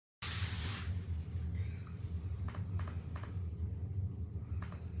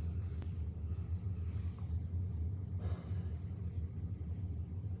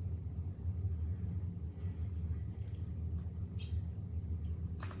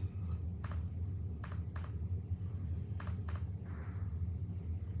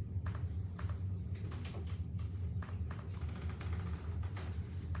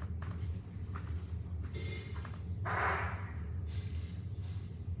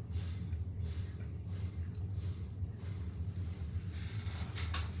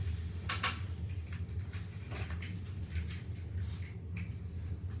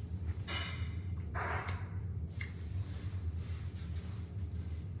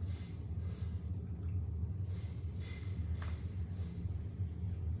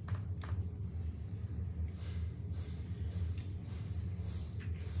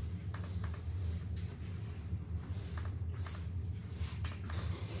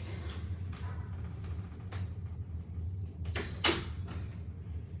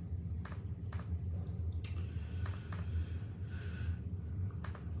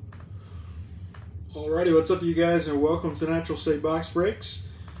Alrighty, what's up you guys, and welcome to Natural State Box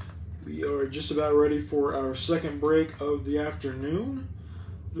Breaks. We are just about ready for our second break of the afternoon.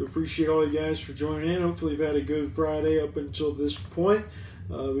 We appreciate all you guys for joining in. Hopefully you've had a good Friday up until this point.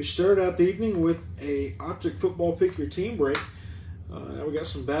 We started out the evening with a Optic Football Pick Your Team break. Now we got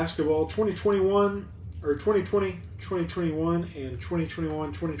some basketball 2021, or 2020, 2021, and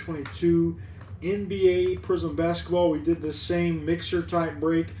 2021, 2022 NBA Prizm basketball. We did the same mixer type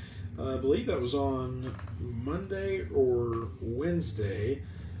break. I believe that was on Monday or Wednesday.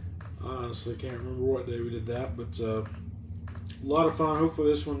 Honestly, can't remember what day we did that, but a lot of fun. Hopefully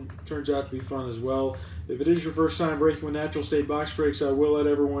this one turns out to be fun as well. If it is your first time breaking with Natural State Box Breaks, I will let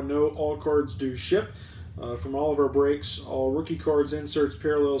everyone know all cards do ship. From all of our breaks, all rookie cards, inserts,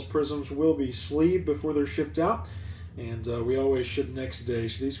 parallels, prisms will be sleeved before they're shipped out. And we always ship next day.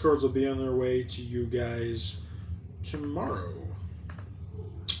 So these cards will be on their way to you guys tomorrow.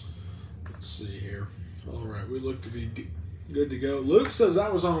 Let's see here. All right, we look to be good to go. Luke says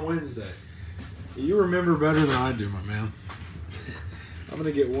that was on Wednesday. You remember better than I do, my man. I'm going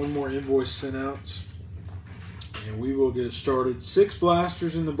to get one more invoice sent out, and we will get started. 6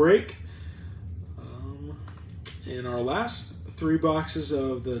 blasters in the break. In our last 3 boxes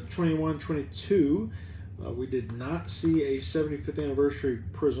of the 21-22, we did not see a 75th anniversary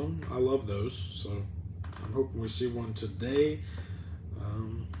Prizm. I love those, so I'm hoping we see one today.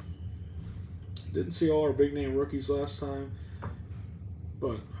 Didn't see all our big name rookies last time,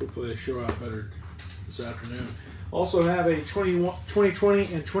 but hopefully they show out better this afternoon. Also have a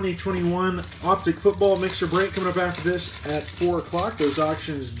 2020 and 2021 Optic Football Mixer break coming up after this at 4 o'clock. Those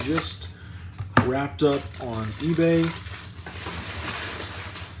auctions just wrapped up on eBay.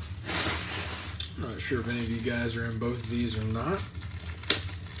 Not sure if any of you guys are in both of these or not.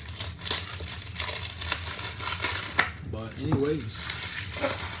 But anyways,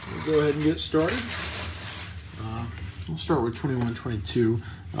 we'll go ahead and get started. We'll start with 21-22.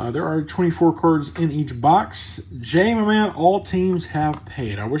 There are 24 cards in each box. Jay, my man, all teams have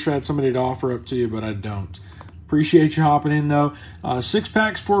paid. I wish I had somebody to offer up to you, but I don't. Appreciate you hopping in, though. 6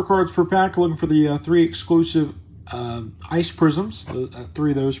 packs, 4 cards per pack. Looking for the 3 exclusive ice prisms.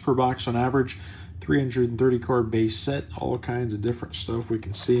 3 of those per box on average. 330 card base set. All kinds of different stuff we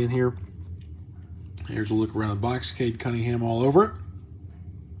can see in here. Here's a look around the box. Cade Cunningham all over it.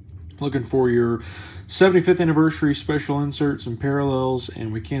 Looking for your 75th anniversary special inserts and parallels,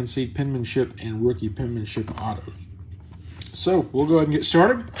 and we can see penmanship and rookie penmanship autos. So we'll go ahead and get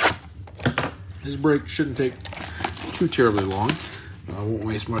started. This break shouldn't take too terribly long. I won't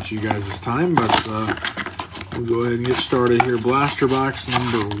waste much of you guys' time, but we'll go ahead and get started here. Blaster box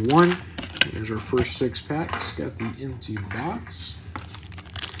number 1. Here's our first 6 packs. Got the empty box.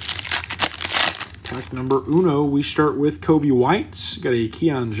 Pack number 1, we start with Kobe White. Got a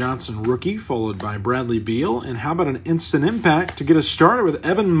Keon Johnson rookie, followed by Bradley Beal. And how about an instant impact to get us started with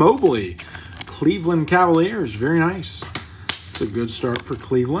Evan Mobley, Cleveland Cavaliers. Very nice. It's a good start for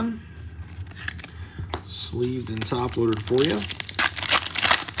Cleveland. Sleeved and top loaded for you.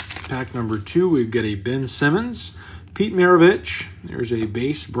 Pack number 2, we've got a Ben Simmons, Pete Maravich. There's a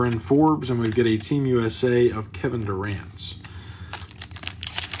base Bryn Forbes, and we've got a Team USA of Kevin Durant.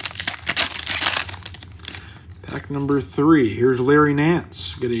 Pack number 3, here's Larry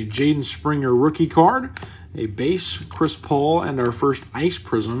Nance. Got a Jaden Springer rookie card, a base Chris Paul, and our first ice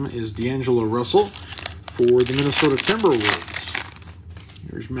prism is D'Angelo Russell for the Minnesota Timberwolves.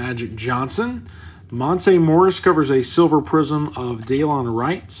 Here's Magic Johnson. Monte Morris covers a silver prism of Daylon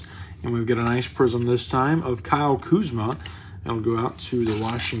Wright, and we've got an ice prism this time of Kyle Kuzma. That'll go out to the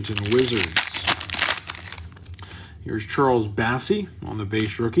Washington Wizards. Here's Charles Bassey on the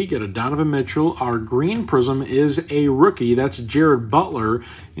base rookie. Get a Donovan Mitchell. Our green prism is a rookie. That's Jared Butler.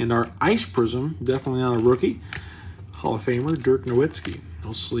 And our ice prism, definitely not a rookie, Hall of Famer Dirk Nowitzki.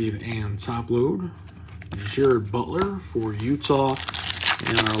 No sleeve and top load. Jared Butler for Utah.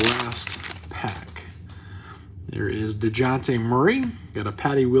 And our last pack. There is DeJounte Murray. Got a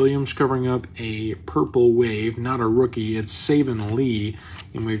Patty Williams covering up a purple wave. Not a rookie. It's Saban Lee.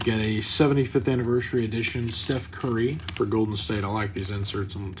 And we've got a 75th anniversary edition Steph Curry for Golden State. I like these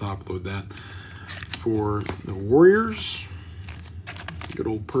inserts. I'm going to top load that. For the Warriors, good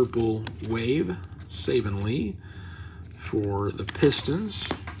old purple wave, Saban Lee. For the Pistons,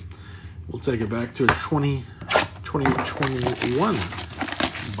 we'll take it back to a 2021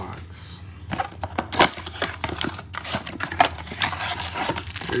 box.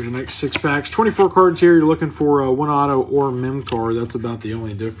 Here's the next 6 packs. 24 cards here. You're looking for one auto or mem card. That's about the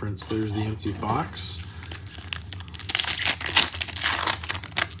only difference. There's the empty box.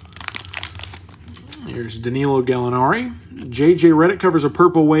 Here's Danilo Gallinari. J.J. Redick covers a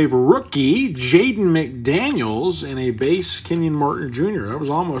Purple Wave rookie. Jaden McDaniels and a base Kenyon Martin Jr. That was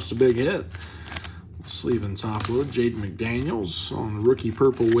almost a big hit. Sleeve and top load. Jaden McDaniels on the rookie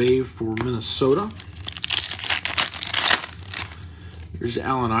Purple Wave for Minnesota. Here's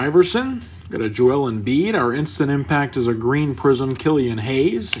Allen Iverson. Got a Joel Embiid. Our instant impact is a green Prizm Killian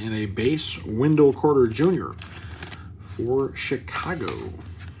Hayes and a base Wendell Carter Jr. for Chicago.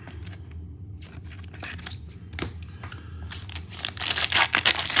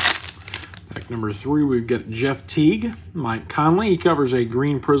 Pack number 3, we've got Jeff Teague. Mike Conley, he covers a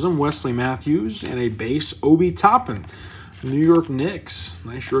green Prizm, Wesley Matthews, and a base Obi Toppin. New York Knicks.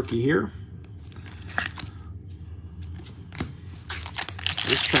 Nice rookie here.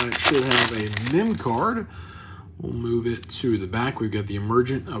 This pack should have a mem card. We'll move it to the back. We've got the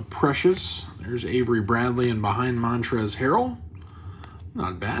Emergent of Precious. There's Avery Bradley and behind Montrezl Harrell.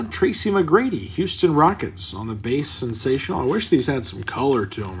 Not bad. Tracy McGrady, Houston Rockets on the base Sensational. I wish these had some color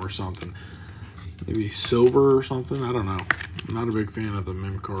to them or something. Maybe silver or something. I don't know. I'm not a big fan of the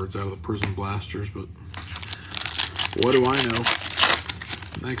mem cards out of the Prizm Blasters, but what do I know?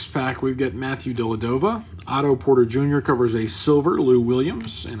 Next pack, we've got Matthew Dellavedova. Otto Porter Jr. covers a silver Lou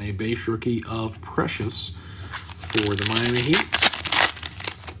Williams and a base rookie of Precious for the Miami Heat.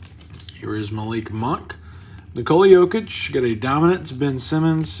 Here is Malik Monk. Nikola Jokic, got a Dominance Ben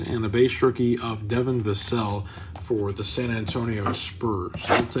Simmons and a base rookie of Devin Vassell for the San Antonio Spurs. So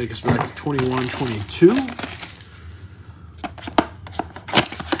that'll take us back to 21-22.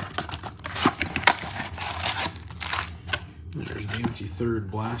 There's the empty third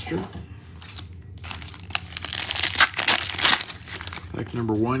blaster. Pack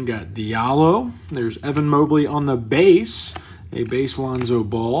number 1 got Diallo. There's Evan Mobley on the base, a base Lonzo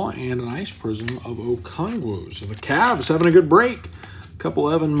Ball, and an ice Prizm of Okongwu. So the Cavs having a good break. A couple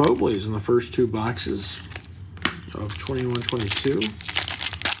Evan Mobleys in the first 2 boxes of 21-22.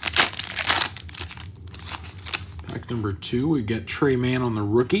 Pack number 2, we get Trey Mann on the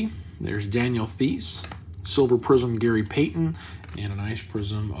rookie. There's Daniel Theis, silver Prizm Gary Payton, and an ice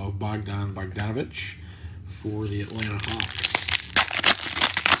Prizm of Bogdan Bogdanovic for the Atlanta Hawks.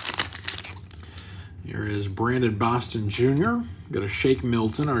 Here is Brandon Boston Jr. Got a Shake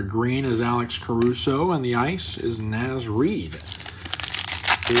Milton. Our green is Alex Caruso, and the ice is Naz Reid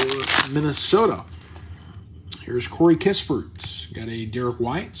for Minnesota. Here's Corey Kispert. Got a Derek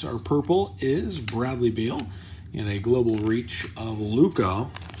White. Our purple is Bradley Beal, and a global reach of Luka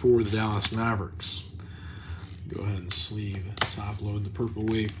for the Dallas Mavericks. Go ahead and sleeve top load the Purple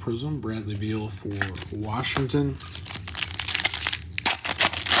Wave Prizm. Bradley Beal for Washington.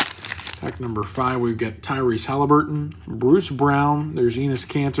 Pack number 5, we've got Tyrese Halliburton, Bruce Brown, there's Enes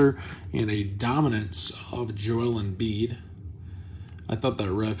Kanter, and a Dominance of Joel Embiid. I thought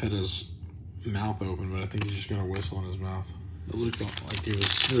that ref had his mouth open, but I think he's just going to whistle in his mouth. It looked like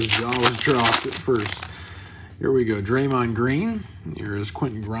his jaw was dropped at first. Here we go, Draymond Green. Here is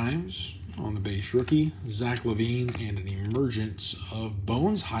Quentin Grimes on the base rookie, Zach LaVine, and an Emergence of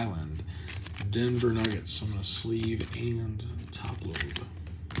Bones Highland, Denver Nuggets. I'm going to sleeve and top load.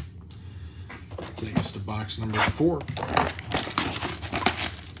 Take us to box number 4. Pack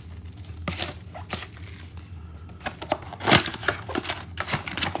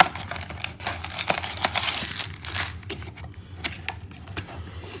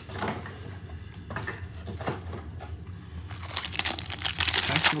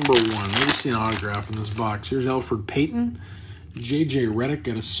number 1. Maybe see an autograph in this box. Here's Elfrid Payton. J.J. Redick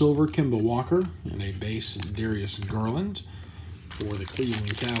got a silver Kemba Walker and a base Darius Garland for the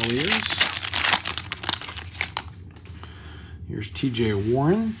Cleveland Cavaliers. Here's T.J.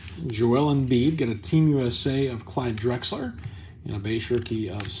 Warren. Joel Embiid got a Team USA of Clyde Drexler and a base rookie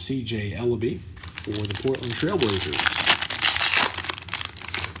of C.J. Ellaby for the Portland Trailblazers.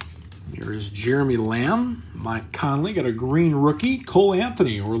 Here is Jeremy Lamb. Mike Conley got a green rookie. Cole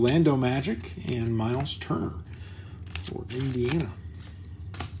Anthony, Orlando Magic, and Miles Turner for Indiana.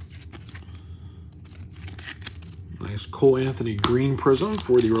 Nice Cole Anthony green Prizm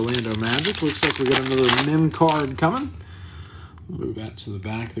for the Orlando Magic. Looks like we got another mem card coming. Move that to the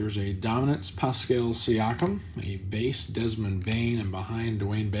back. There's a Dominance Pascal Siakam, a base Desmond Bane, and behind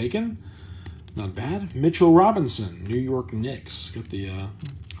Dwayne Bacon. Not bad. Mitchell Robinson, New York Knicks. Got the,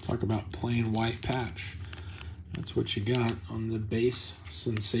 talk about plain white patch. That's what you got on the base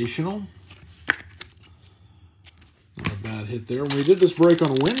Sensational. Not a bad hit there. When we did this break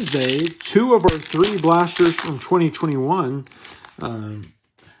on Wednesday, 2 of our 3 blasters from 2021,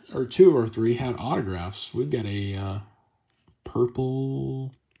 or 2 of our 3 had autographs. We've got a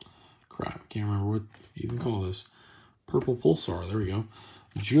purple, crap, can't remember what you can call this. Purple Pulsar. There we go.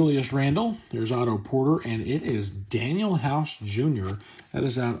 Julius Randle. There's Otto Porter. And it is Daniel House Jr. That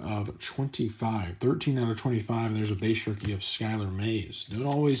is out of 25. 13 out of 25. There's a base rookie of Skylar Mays. Don't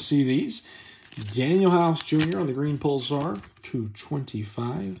always see these. Daniel House Jr. on the green Pulsar.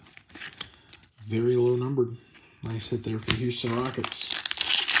 225. Very low numbered. Nice hit there for the Houston Rockets.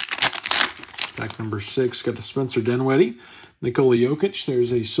 Pack number 6, got the Spencer Dinwiddie, Nikola Jokic.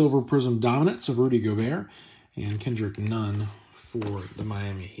 There's a Silver Prizm Dominance of Rudy Gobert, and Kendrick Nunn for the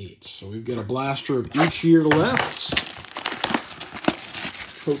Miami Heat. So we've got a blaster of each year left.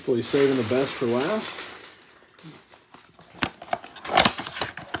 Hopefully saving the best for last.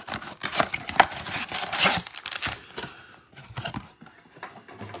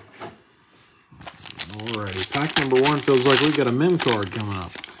 Alrighty, pack number 1 feels like we've got a mem card coming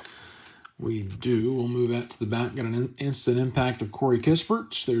up. We do. We'll move that to the back. Got an instant impact of Corey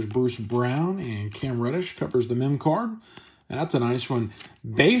Kispert. There's Bruce Brown, and Cam Reddish covers the mem card. That's a nice one.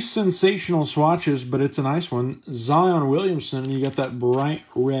 Base sensational swatches, but it's a nice one. Zion Williamson, you got that bright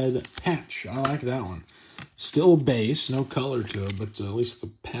red patch. I like that one. Still base, no color to it, but at least the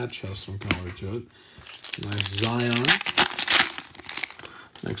patch has some color to it. Nice Zion.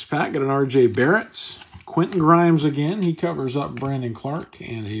 Next pack, got an RJ Barrett. Quentin Grimes again. He covers up Brandon Clark,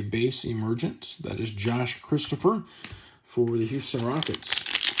 and a base emergent. That is Josh Christopher for the Houston Rockets.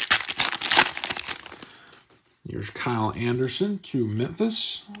 Here's Kyle Anderson to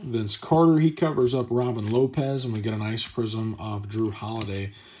Memphis. Vince Carter, he covers up Robin Lopez, and we get a nice prism of Drew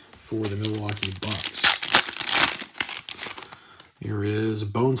Holiday for the Milwaukee Bucks. Here is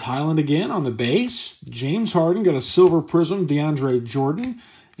Bones Highland again on the base. James Harden got a silver prism, DeAndre Jordan,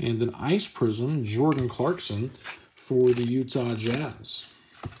 and an ice prism, Jordan Clarkson for the Utah Jazz.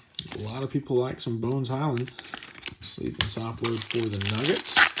 A lot of people like some Bones Highland. Sleeve and top load for the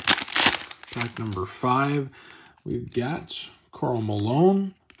Nuggets. Pack number 5. We've got Karl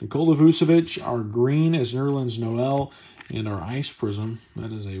Malone, Nikola Vucevic. Our green is Nerlens Noel, and our ice prism,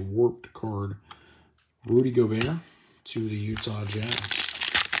 that is a warped card, Rudy Gobert to the Utah Jazz.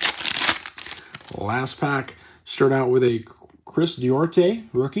 Last pack, start out with a Chris Duarte,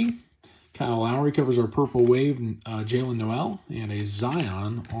 rookie. Kyle Lowry covers our purple wave, Jalen Noel, and a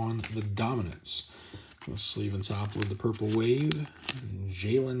Zion on the Dominance. Sleeve and top with the purple wave,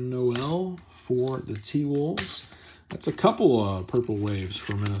 Jalen Noel for the T-Wolves. That's a couple purple waves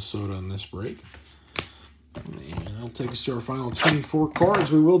for Minnesota in this break. And that'll take us to our final 24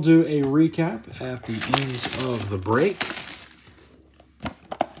 cards. We will do a recap at the end of the break.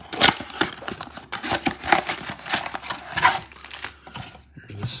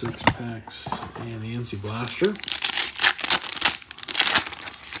 Here's the 6 packs and the NC Blaster.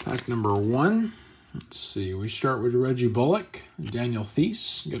 Pack number 1. Let's see. We start with Reggie Bullock, Daniel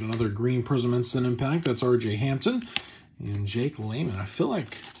Thies. Got another green Prizm Instant Impact. That's R.J. Hampton and Jake Layman. I feel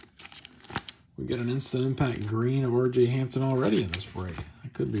like we got an Instant Impact green of R.J. Hampton already in this break. I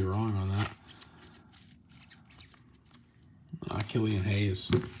could be wrong on that. Killian Hayes.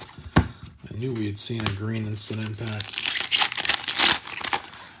 I knew we had seen a green Instant Impact.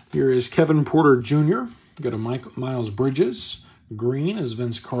 Here is Kevin Porter Jr. Got a Miles Bridges. Green is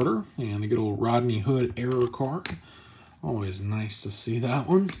Vince Carter, and the good old Rodney Hood error card. Always nice to see that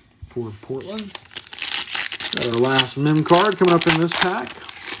one for Portland. Got our last mem card coming up in this pack.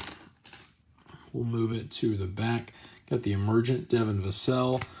 We'll move it to the back. Got the emergent Devin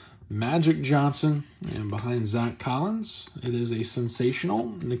Vassell, Magic Johnson, and behind Zach Collins, it is a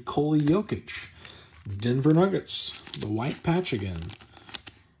sensational Nikola Jokic. Denver Nuggets, the white patch again.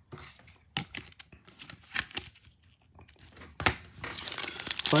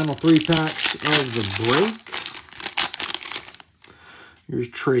 Final 3 packs of the break. Here's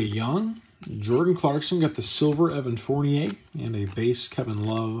Trae Young. Jordan Clarkson got the silver Evan Fournier and a base Kevin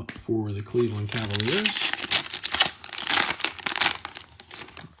Love for the Cleveland Cavaliers.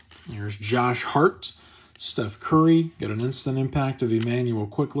 Here's Josh Hart. Steph Curry got an instant impact of Emmanuel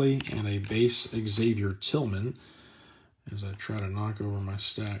Quickley and a base Xavier Tillman. As I try to knock over my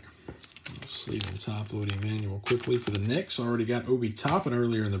stack. Sleeve and top load Emmanuel Quickley for the Knicks. Already got Obi Toppin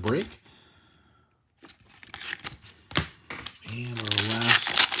earlier in the break. And our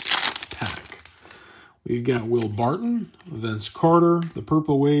last pack. We've got Will Barton, Vince Carter, the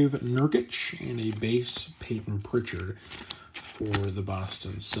Purple Wave Nurkic, and a base Peyton Pritchard for the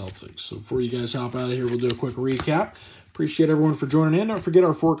Boston Celtics. So before you guys hop out of here, we'll do a quick recap. Appreciate everyone for joining in. Don't forget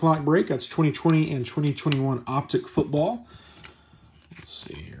our 4 o'clock break. That's 2020 and 2021 Optic Football. Let's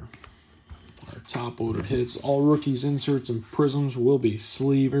see here. Top loaded hits. All rookies, inserts, and prisms will be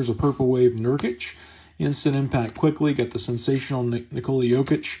sleeve. Here's a Purple Wave Nurkic. Instant Impact Quickly. Got the sensational Nikola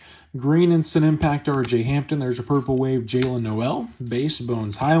Jokic. Green Instant Impact R.J. Hampton. There's a Purple Wave Jalen Noel. Base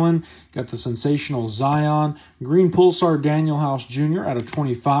Bones Highland. Got the Sensational Zion. Green Pulsar Daniel House Jr. out of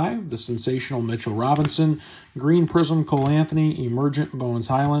 25. The Sensational Mitchell Robinson. Green Prizm Cole Anthony. Emergent Bones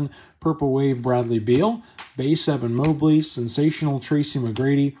Highland. Purple Wave Bradley Beal. Base Evan Mobley. Sensational Tracy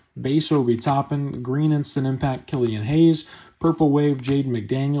McGrady. Base Obi Toppin. Green Instant Impact Killian Hayes. Purple Wave Jaden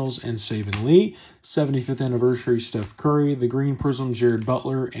McDaniels and Saban Lee. 75th Anniversary Steph Curry. The Green Prizm Jared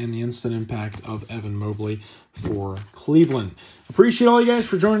Butler. And the Instant Impact of Evan Mobley for Cleveland. Appreciate all you guys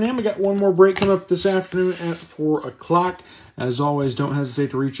for joining in. We got one more break coming up this afternoon at 4 o'clock. As always, don't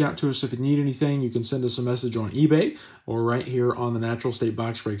hesitate to reach out to us if you need anything. You can send us a message on eBay or right here on the Natural State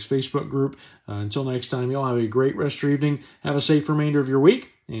Box Breaks Facebook group. Until next time, y'all have a great rest of your evening. Have a safe remainder of your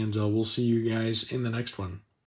week, and we'll see you guys in the next one.